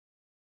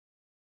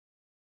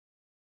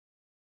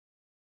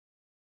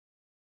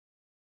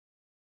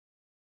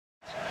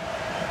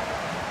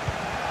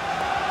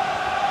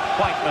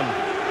Whiteman.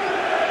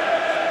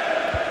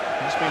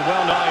 It's been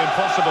well nigh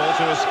impossible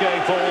to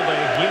escape all the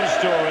news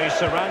stories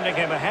surrounding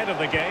him ahead of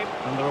the game,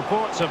 and the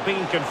reports have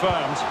been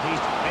confirmed.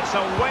 It's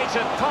a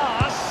weighted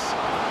pass,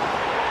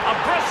 a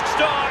brisk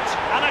start,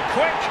 and a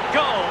quick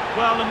goal.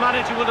 Well, the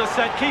manager would have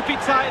said, keep it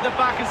tight at the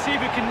back and see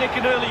if we can nick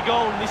an early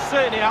goal, and they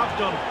certainly have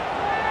done.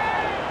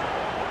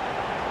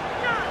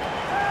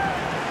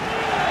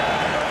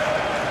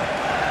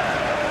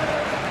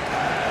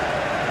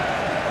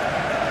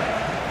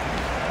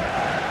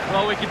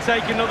 Well, we can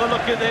take another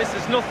look at this.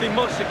 There's nothing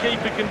much the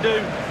keeper can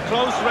do.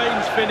 Close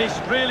range finish,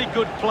 really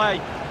good play,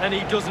 and he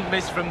doesn't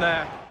miss from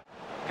there.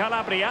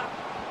 Calabria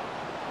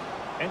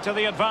into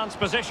the advanced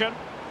position.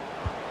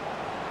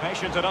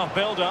 Patient enough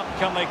build-up.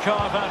 Can they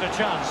carve out a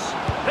chance?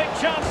 Big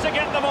chance to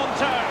get them on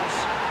terms.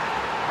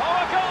 Oh,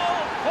 a goal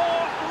for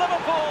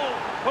Liverpool,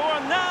 who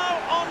are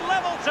now on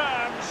level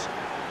terms.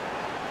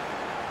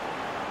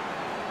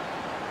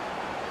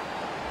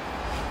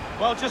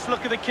 Well, just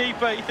look at the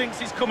keeper. He thinks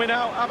he's coming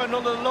out. Have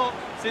another look.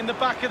 It's in the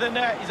back of the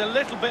net. He's a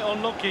little bit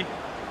unlucky.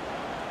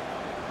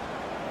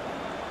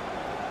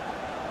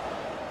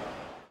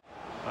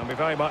 And we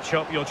very much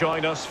hope you'll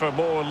join us for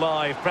more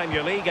live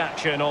Premier League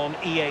action on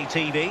EA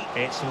TV.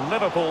 It's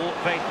Liverpool.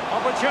 The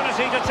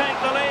opportunity to take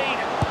the lead.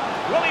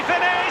 Will he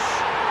finish?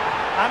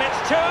 And it's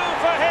 2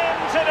 for him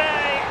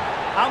today.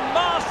 A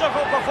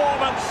masterful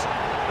performance.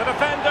 The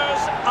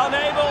defenders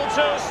unable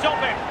to stop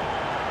him.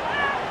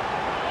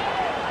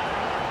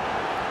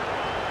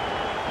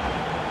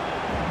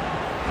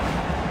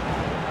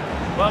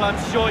 Well,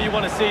 I'm sure you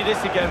want to see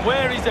this again.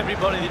 Where is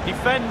everybody? The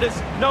defenders,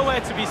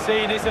 nowhere to be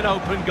seen. It's an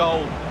open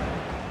goal.